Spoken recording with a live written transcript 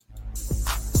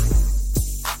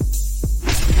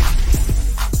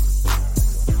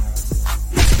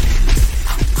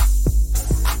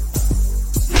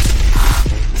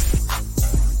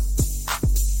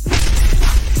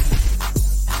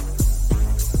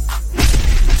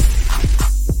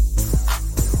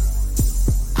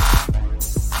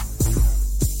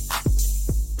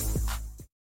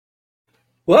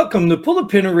Welcome to Pull the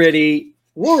Pin Already,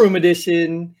 War Room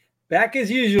Edition. Back as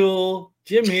usual.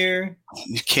 Jim here.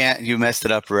 You messed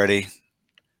it up already.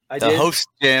 I The did. host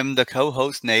Jim, the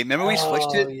co-host Nate. Remember we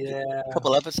switched it a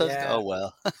couple episodes ago? Oh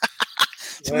well.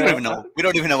 So we don't even know. We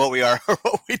don't even know what we are or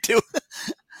what we do.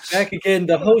 Back again,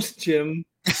 the host Jim.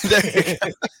 There you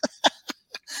go.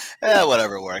 Yeah,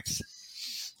 whatever works.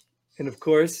 And of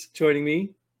course, joining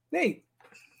me, Nate.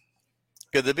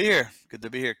 Good to be here. Good to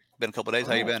be here. Been a couple days.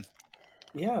 How you been?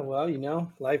 Yeah, well,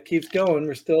 life keeps going.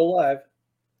 We're still alive.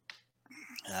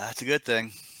 That's a good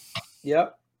thing.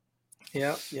 Yep.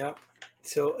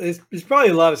 So there's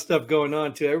probably a lot of stuff going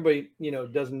on too. Everybody,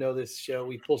 doesn't know this show.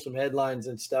 We pull some headlines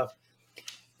and stuff.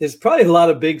 There's probably a lot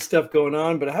of big stuff going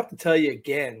on, but I have to tell you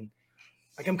again,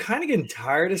 like I'm kind of getting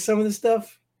tired of some of the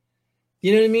stuff.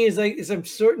 You know what I mean? It's like as I'm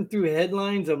sorting through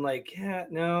headlines, I'm like,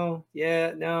 no,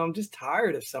 I'm just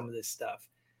tired of some of this stuff.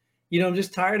 I'm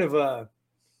just tired of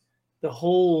the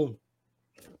whole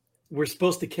we're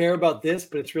supposed to care about this,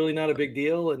 but it's really not a big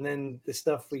deal. And then the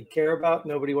stuff we care about,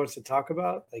 nobody wants to talk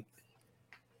about.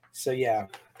 So either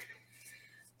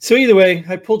way,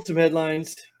 I pulled some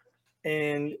headlines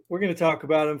and we're going to talk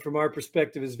about them from our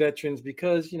perspective as veterans,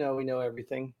 because, we know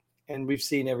everything and we've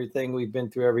seen everything. We've been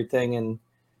through everything. And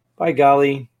by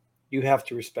golly, you have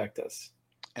to respect us.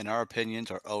 And our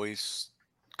opinions are always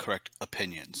correct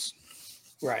opinions.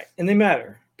 Right. And they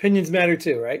matter. Opinions matter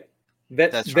too, right?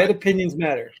 Vet opinions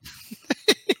matter.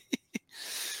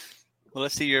 Well,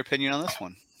 let's see your opinion on this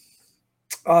one.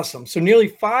 Awesome. So nearly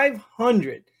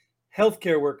 500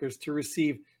 healthcare workers to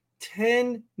receive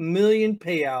 $10 million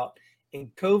payout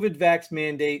in COVID vax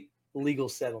mandate legal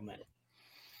settlement.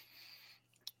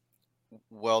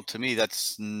 Well, to me,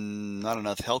 that's not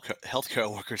enough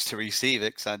healthcare workers to receive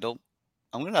it. Because I'm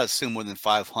going to assume more than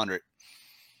 500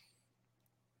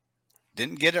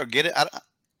 didn't get it or get it.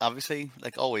 Obviously,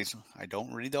 like always, I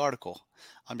don't read the article.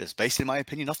 I'm just basing my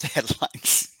opinion off the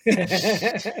headlines.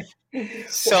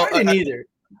 So I didn't either.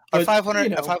 Are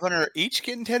 500 each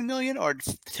getting 10 million, or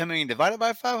 10 million divided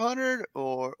by 500,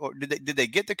 or did they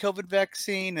get the COVID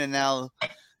vaccine and now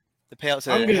the payout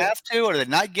said they have to, or did they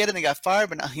not get it and they got fired?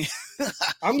 But now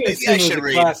I'm going to assume it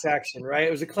was a class action, right?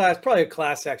 It was probably a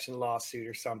class action lawsuit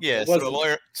or something. Yeah. So the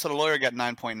lawyer got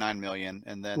 9.9 million,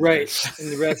 and then right, and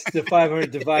the rest, the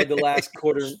 500 divide the last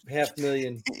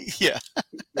 $250,000. Yeah.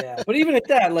 Yeah, but even at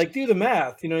that, do the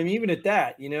math. Even at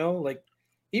that, even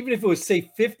if it was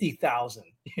say 50,000,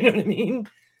 you know what I mean?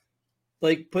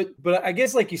 But I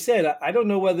guess, like you said, I don't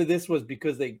know whether this was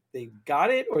because they got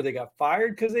it or they got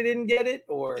fired because they didn't get it,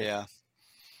 or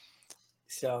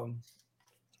So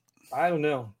I don't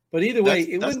know. But either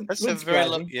way, that's a very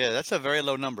low. Yeah, that's a very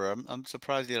low number. I'm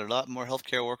surprised that a lot more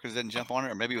healthcare workers didn't jump on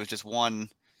it, or maybe it was just one.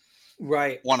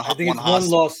 Right. One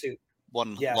lawsuit.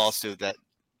 Lawsuit that.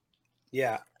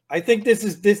 Yeah, I think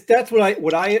that's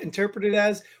what I interpret it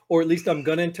as, or at least I'm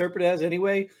going to interpret it as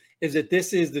anyway, is that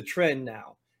this is the trend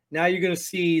now. Now you're going to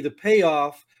see the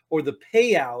payoff or the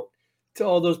payout to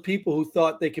all those people who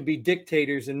thought they could be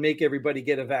dictators and make everybody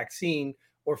get a vaccine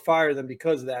or fire them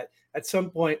because of that. At some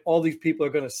point, all these people are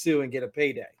going to sue and get a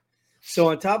payday. So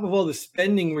on top of all the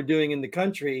spending we're doing in the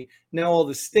country, now all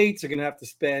the states are going to have to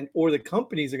spend, or the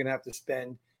companies are going to have to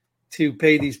spend to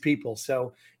pay these people.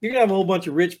 So you're going to have a whole bunch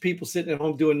of rich people sitting at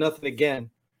home doing nothing again.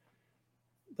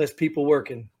 Less people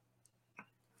working.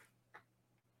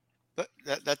 But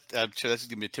I'm sure that's going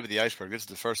to be the tip of the iceberg. This is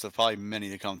the first of probably many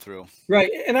to come through.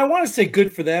 Right. And I want to say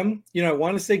good for them. I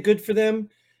want to say good for them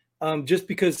just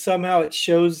because somehow it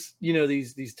shows,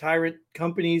 these tyrant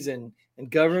companies and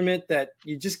government that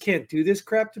you just can't do this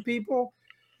crap to people.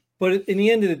 But in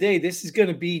the end of the day, this is going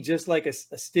to be just like a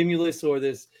stimulus or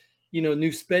this,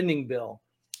 new spending bill.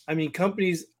 I mean,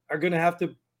 companies are going to have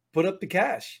to put up the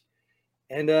cash.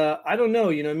 And I don't know,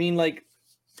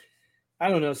 I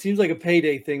don't know. It seems like a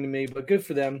payday thing to me, but good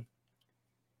for them.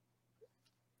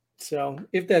 So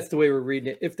if that's the way we're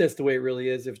reading it, if that's the way it really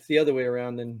is, if it's the other way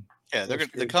around, then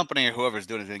the company or whoever's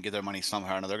doing it is going to get their money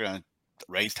somehow or another. They're going to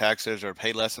raise taxes or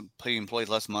pay employees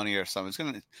less money or something. It's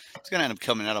going to end up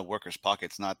coming out of workers'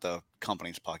 pockets, not the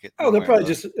company's pocket. Oh, they'll probably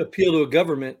just appeal to a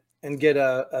government and get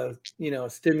a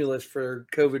stimulus for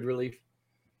COVID relief.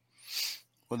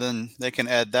 Well, then they can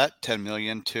add that 10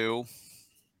 million to.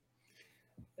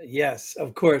 Yes,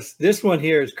 of course. This one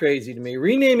here is crazy to me.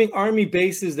 Renaming Army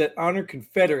bases that honor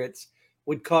Confederates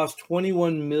would cost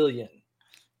 $21 million.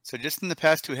 So just in the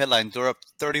past two headlines, they're up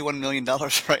 $31 million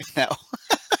right now.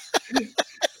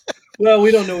 Well,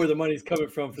 we don't know where the money's coming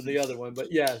from for the other one,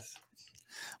 but yes.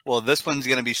 Well, this one's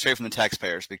going to be straight from the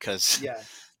taxpayers because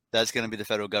that's going to be the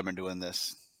federal government doing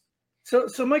this.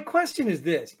 So my question is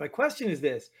this.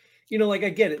 like I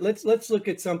get it. Let's look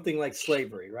at something like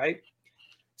slavery, right?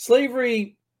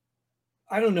 Slavery,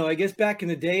 I don't know. I guess back in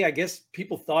the day, I guess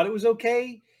people thought it was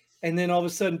okay. And then all of a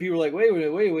sudden people were like,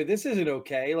 wait, this isn't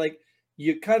okay. Like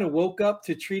you kind of woke up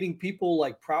to treating people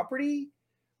like property.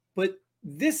 But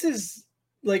this is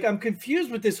like, I'm confused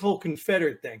with this whole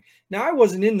Confederate thing. Now, I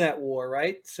wasn't in that war,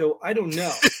 right? So I don't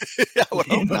know. I would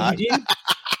hope not.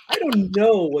 I don't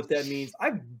know what that means.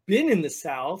 I've been in the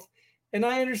South, and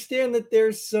I understand that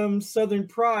there's some Southern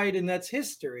pride, and that's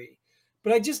history.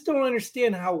 But I just don't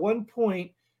understand how one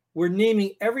point we're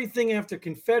naming everything after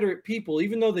Confederate people,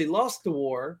 even though they lost the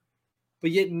war,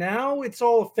 but yet now it's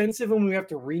all offensive and we have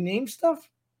to rename stuff.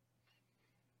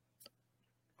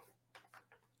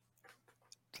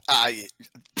 I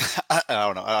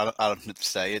don't know. I don't know what to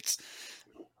say.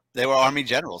 They were Army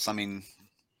generals. I mean,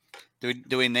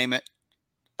 do we name it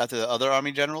after the other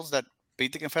Army generals that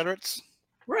beat the Confederates?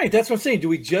 Right. That's what I'm saying. Do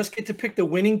we just get to pick the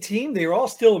winning team? They are all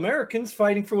still Americans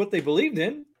fighting for what they believed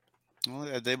in.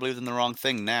 Well, they believed in the wrong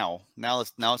thing now. Now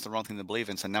it's the wrong thing to believe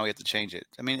in. So now we have to change it.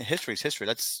 I mean, history is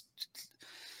history.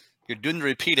 You're doomed to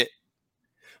repeat it.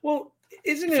 Well,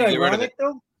 isn't it ironic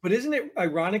though? But isn't it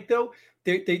ironic though?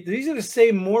 These are the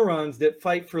same morons that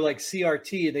fight for like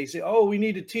CRT, and they say, "Oh, we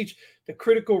need to teach the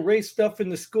critical race stuff in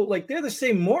the school." Like they're the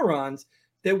same morons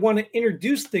that want to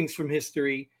introduce things from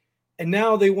history, and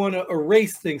now they want to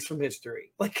erase things from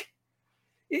history. Like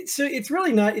it's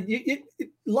really not.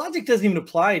 Logic doesn't even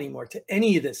apply anymore to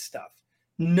any of this stuff.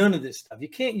 None of this stuff. You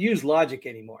can't use logic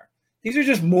anymore. These are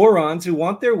just morons who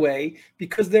want their way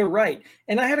because they're right.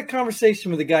 And I had a conversation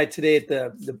with a guy today at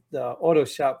the auto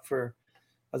shop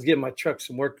I was getting my truck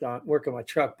some work on my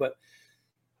truck, but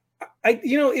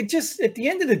it just, at the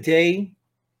end of the day,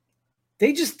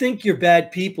 they just think you're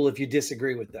bad people if you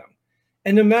disagree with them.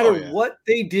 And no matter what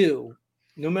they do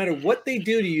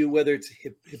to you, whether it's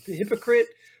a hypocrite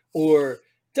or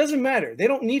doesn't matter, they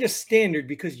don't need a standard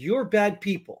because you're bad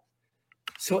people.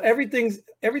 So everything's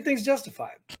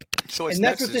justified. So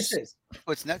that's what this is.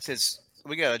 What's next is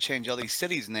we got to change all these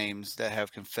cities' names that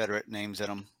have Confederate names in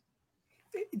them.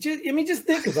 Just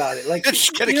think about it. Like,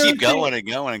 just got to keep going and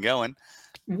going and going.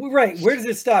 Right. Where does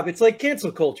it stop? It's like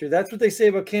cancel culture. That's what they say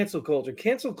about cancel culture.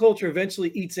 Cancel culture eventually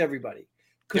eats everybody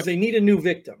because they need a new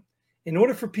victim. In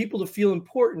order for people to feel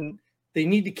important, they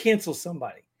need to cancel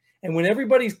somebody. And when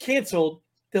everybody's canceled,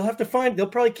 they'll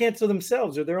probably cancel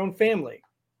themselves or their own family.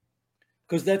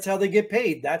 Because that's how they get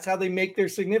paid. That's how they make their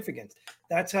significance.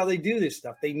 That's how they do this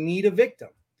stuff. They need a victim.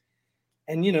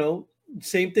 And,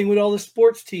 same thing with all the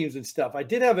sports teams and stuff. I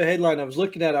did have a headline I was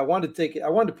looking at. I wanted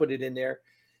to put it in there.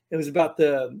 It was about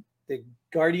the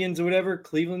Guardians or whatever,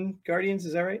 Cleveland Guardians.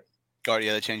 Is that right?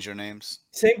 Yeah, they changed their names.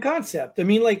 Same concept. I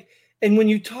mean, and when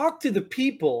you talk to the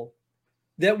people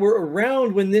that were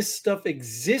around when this stuff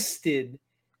existed,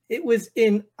 it was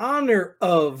in honor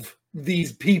of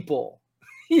these people.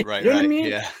 Right, what I mean?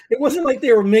 Yeah. It wasn't like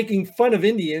they were making fun of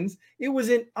Indians. It was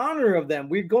in honor of them.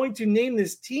 We're going to name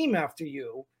this team after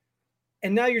you.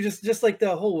 And now you're just like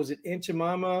the whole, was it Aunt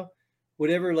Jemima?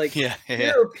 Whatever. Like,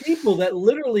 there are people that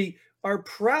literally are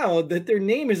proud that their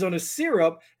name is on a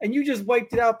syrup and you just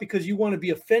wiped it out because you want to be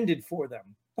offended for them.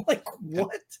 Like,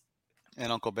 what?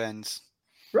 And Uncle Ben's.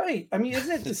 Right. I mean, isn't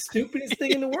that the stupidest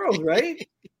thing in the world, right?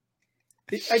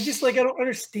 I don't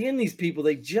understand these people.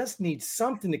 They just need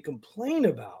something to complain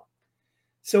about.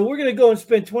 So we're going to go and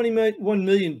spend $21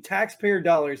 million taxpayer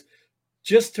dollars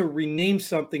just to rename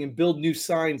something and build new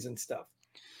signs and stuff.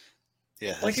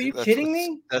 Yeah. Like, are you kidding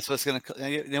me? That's what's going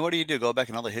to, then what do? Go back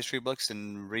in all the history books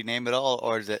and rename it all?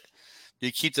 Or is it, do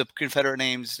you keep the Confederate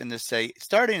names and just say,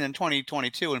 starting in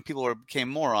 2022 when people became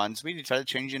morons, we decided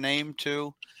to change the name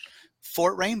to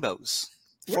Fort Rainbows,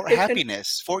 Fort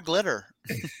Happiness, Fort Glitter.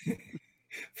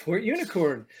 Fort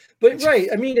Unicorn. But right,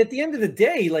 I mean, at the end of the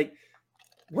day, like,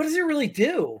 what does it really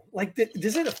do? Like,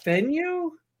 does it offend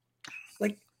you?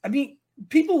 Like, I mean,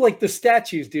 people like the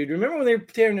statues, dude. Remember when they were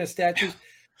tearing the statues?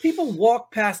 People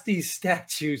walk past these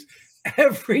statues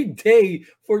every day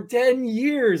for 10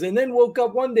 years and then woke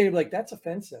up one day and like, that's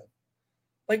offensive.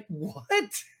 Like,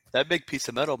 what? That big piece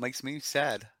of metal makes me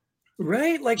sad.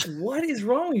 Right? Like, what is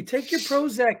wrong? You take your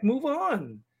Prozac, move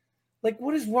on. Like,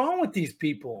 what is wrong with these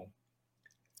people?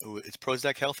 Ooh, is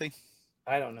Prozac healthy?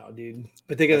 I don't know, dude.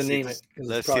 But they got to name it.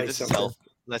 Let's see if this is healthy.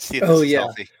 Let's see if this is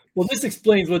healthy. Well, this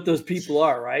explains what those people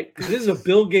are, right? Because this is a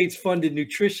Bill Gates funded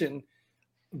nutrition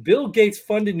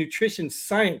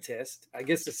scientist. I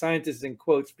guess the scientist in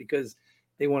quotes because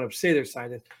they want to say they're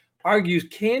scientists. Argues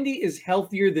candy is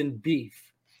healthier than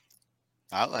beef.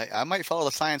 I might follow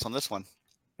the science on this one.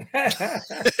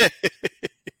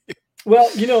 Well,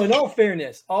 in all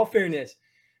fairness,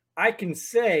 I can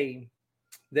say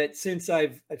that since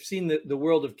I've seen the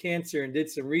world of cancer and did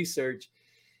some research,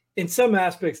 in some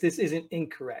aspects, this isn't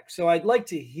incorrect. So I'd like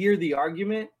to hear the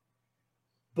argument,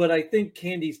 but I think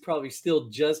candy's probably still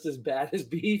just as bad as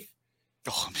beef.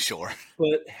 Oh, I'm sure.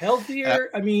 But healthier,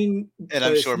 I mean, and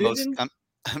I'm sure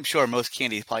I'm sure most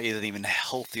candy probably isn't even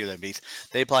healthier than beef.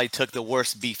 They probably took the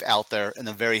worst beef out there and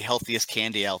the very healthiest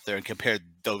candy out there and compared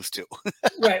those two.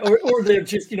 Right. Or they're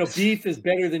just, beef is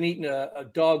better than eating a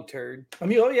dog turd. I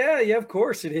mean, oh yeah, of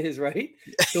course it is, right?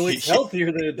 So it's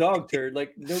healthier than a dog turd.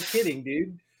 Like, no kidding,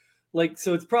 dude. Like,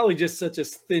 so it's probably just such a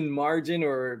thin margin,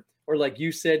 or like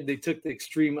you said, they took the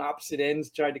extreme opposite ends,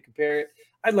 tried to compare it.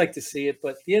 I'd like to see it,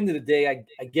 but at the end of the day,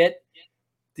 I get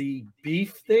the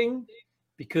beef thing,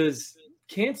 because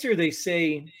cancer, they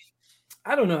say,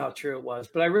 I don't know how true it was,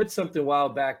 but I read something a while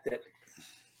back that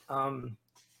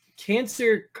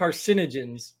cancer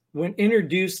carcinogens, when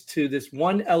introduced to this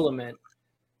one element,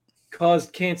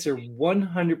 caused cancer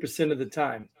 100% of the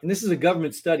time. And this is a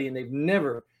government study, and they've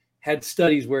never had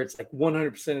studies where it's like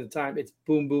 100% of the time. It's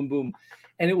boom, boom, boom.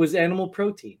 And it was animal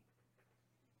protein.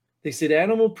 They said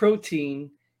animal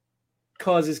protein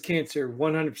causes cancer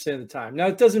 100% of the time. Now,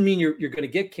 it doesn't mean you're going to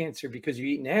get cancer because you're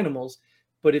eating animals,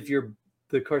 but if you're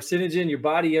the carcinogen, your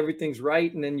body, everything's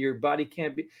right, and then your body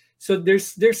can't be. So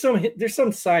there's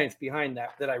some science behind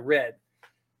that I read.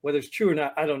 Whether it's true or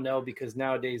not, I don't know, because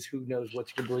nowadays, who knows what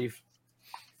you can believe.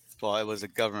 Well, it was a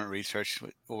government research,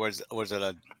 or was it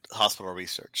a hospital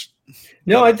research?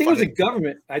 No, I think it was a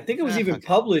government. I think it was even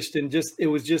published, and it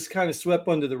was just kind of swept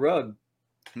under the rug.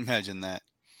 Imagine that.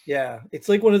 Yeah, it's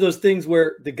like one of those things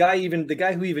where the guy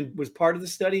who even was part of the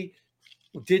study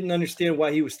didn't understand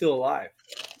why he was still alive.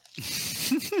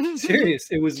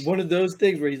 Serious. It was one of those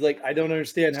things where he's like, I don't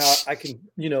understand how I can,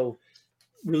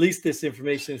 release this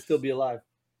information and still be alive.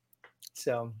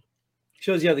 So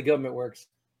shows you how the government works.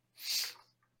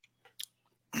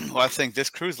 Well, I think this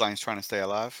cruise line is trying to stay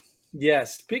alive.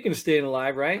 Yes. Speaking of staying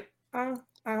alive, right?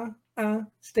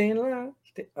 Staying alive.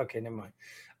 Okay, never mind.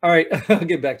 All right, I'll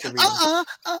get back to reading. Oh,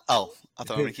 I thought I was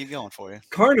going to keep going for you.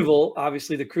 Carnival,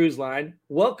 obviously the cruise line,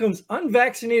 welcomes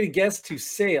unvaccinated guests to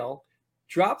sail,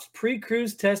 drops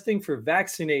pre-cruise testing for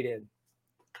vaccinated.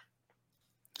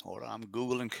 Hold on, I'm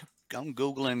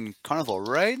Googling Carnival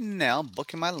right now,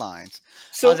 booking my lines.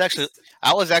 So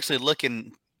I was actually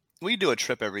looking. We do a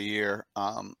trip every year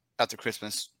after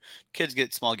Christmas. Kids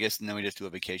get small gifts, and then we just do a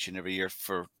vacation every year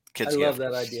for kids. I love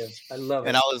that idea. I love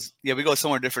it. And we go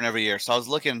somewhere different every year. So I was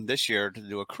looking this year to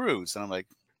do a cruise, and I'm like,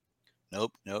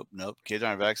 nope. Kids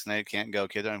aren't vaccinated, can't go.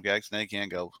 Kids aren't vaccinated,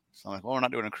 can't go. So I'm like, well, we're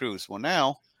not doing a cruise. Well,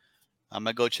 now I'm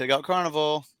gonna go check out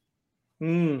Carnival.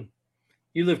 You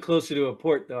live closer to a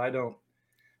port, though. I don't.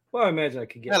 Well, I imagine I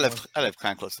could get. I live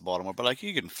kind of close to Baltimore, but like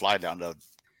you can fly down to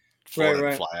Florida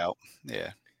and fly out.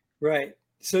 Yeah. Right.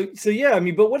 So yeah, I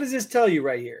mean, but what does this tell you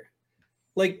right here?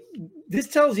 Like, this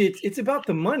tells you it's about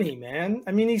the money, man.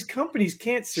 I mean, these companies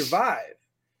can't survive.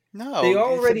 No, they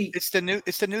already. It's the new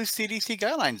CDC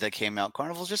guidelines that came out.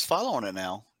 Carnival's just following it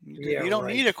now. Yeah, you don't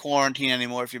need a quarantine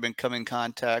anymore if you've been coming in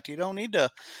contact. You don't need to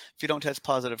if you don't test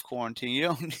positive quarantine.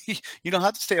 You don't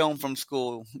have to stay home from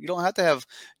school. You don't have to have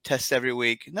tests every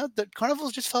week. No, the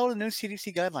Carnival's just following the new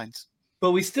CDC guidelines.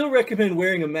 But we still recommend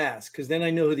wearing a mask, because then I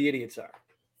know who the idiots are.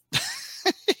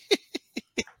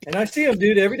 And I see them,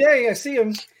 dude, every day. I see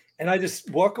them, and I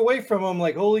just walk away from them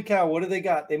like, holy cow, what do they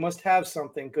got? They must have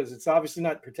something, because it's obviously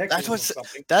not protecting them from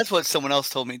something. That's what someone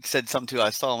else said something to. I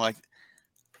saw them like,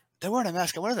 they're wearing a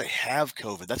mask. I wonder if they have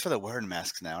COVID. That's why they're wearing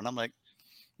masks now. And I'm like,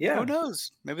 yeah, who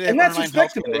knows? Maybe they have that's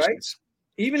respectable, right?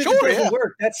 Even if it doesn't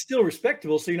work, that's still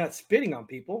respectable, so you're not spitting on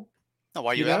people. No,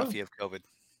 why are you out if you have COVID?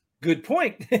 Good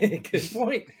point. Good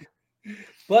point.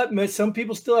 But some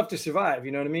people still have to survive.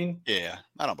 You know what I mean? Yeah,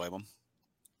 I don't blame them.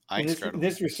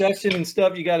 This recession and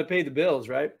stuff, you got to pay the bills,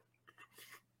 right?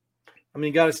 I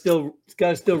mean, you got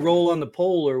to still roll on the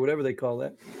pole, or whatever they call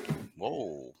that.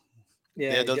 Whoa.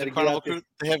 Yeah, those are Carnival cruise.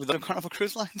 They have the Carnival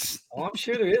cruise lines. Oh, I'm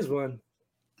sure there is one.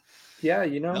 Yeah,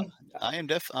 No, I'm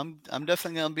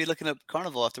definitely gonna be looking at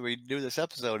Carnival after we do this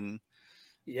episode and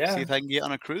see if I can get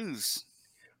on a cruise.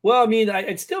 Well, I mean,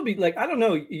 I'd still be like, I don't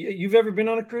know. You've ever been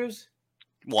on a cruise?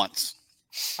 Once.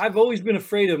 I've always been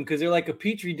afraid of them because they're like a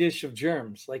petri dish of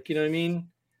germs. Like, you know what I mean?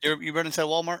 You been inside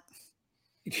Walmart?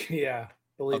 Yeah,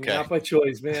 believe me, not by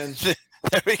choice, man.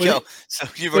 There we go. So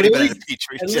you've already been in a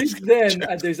petri dish. At least then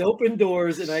there's open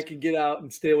doors and I can get out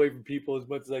and stay away from people as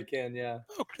much as I can. Yeah.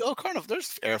 Oh, Carnival.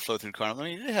 There's airflow through Carnival. I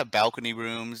mean, they have balcony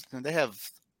rooms. And they have.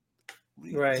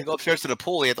 Right. To go upstairs to the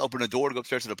pool, you have to open a door to go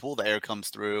upstairs to the pool. The air comes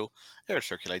through. Air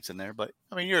circulates in there, but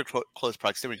I mean, you're in close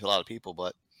proximity to a lot of people.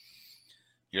 But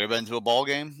you ever been to a ball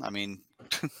game? I mean,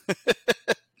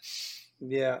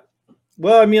 Yeah.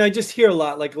 Well, I mean, I just hear a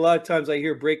lot of times I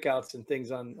hear breakouts and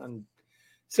things on.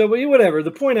 So, but whatever.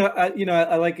 The point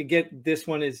I like to get this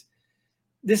one is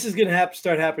this is going to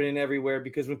start happening everywhere,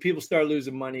 because when people start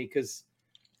losing money, because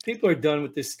people are done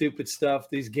with this stupid stuff,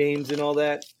 these games and all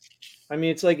that. I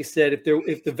mean, it's like you said,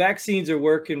 if the vaccines are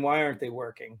working, why aren't they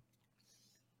working?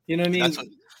 You know what I mean?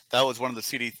 That was one of the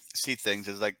CDC things,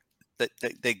 is like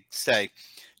they say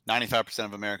 95%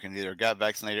 of Americans either got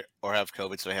vaccinated or have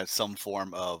COVID, so they have some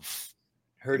form of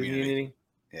herd immunity.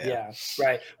 Yeah,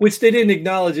 right. Which they didn't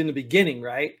acknowledge in the beginning,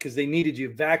 right? Because they needed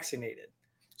you vaccinated.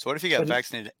 So what if you got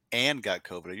vaccinated and got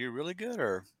COVID? Are you really good,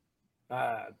 or?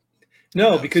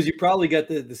 No, because you probably got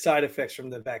the side effects from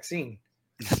the vaccine.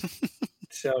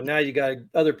 So now you got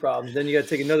other problems. Then you got to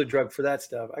take another drug for that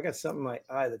stuff. I got something in my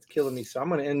eye that's killing me, so I'm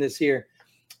going to end this here.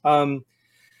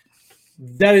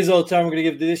 That is all the time we're going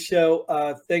to give to this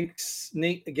show. Thanks,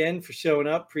 Nate, again for showing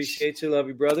up. Appreciate you. Love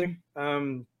you, brother.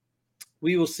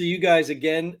 We will see you guys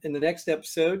again in the next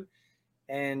episode.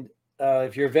 And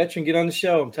if you're a veteran, get on the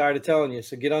show. I'm tired of telling you,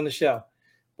 so get on the show.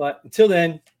 But until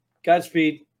then,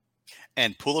 Godspeed.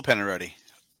 And pull the pen ready.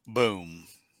 Boom.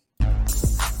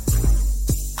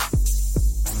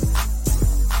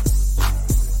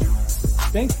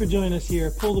 Thanks for joining us here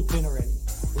at Pull the Pin Already.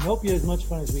 We hope you had as much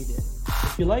fun as we did.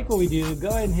 If you like what we do, go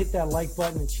ahead and hit that like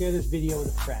button and share this video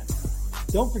with a friend.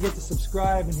 Don't forget to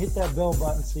subscribe and hit that bell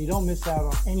button so you don't miss out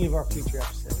on any of our future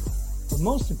episodes. But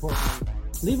most importantly,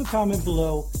 leave a comment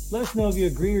below. Let us know if you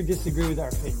agree or disagree with our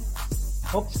opinions.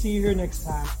 Hope to see you here next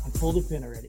time on Pull the Pin Already.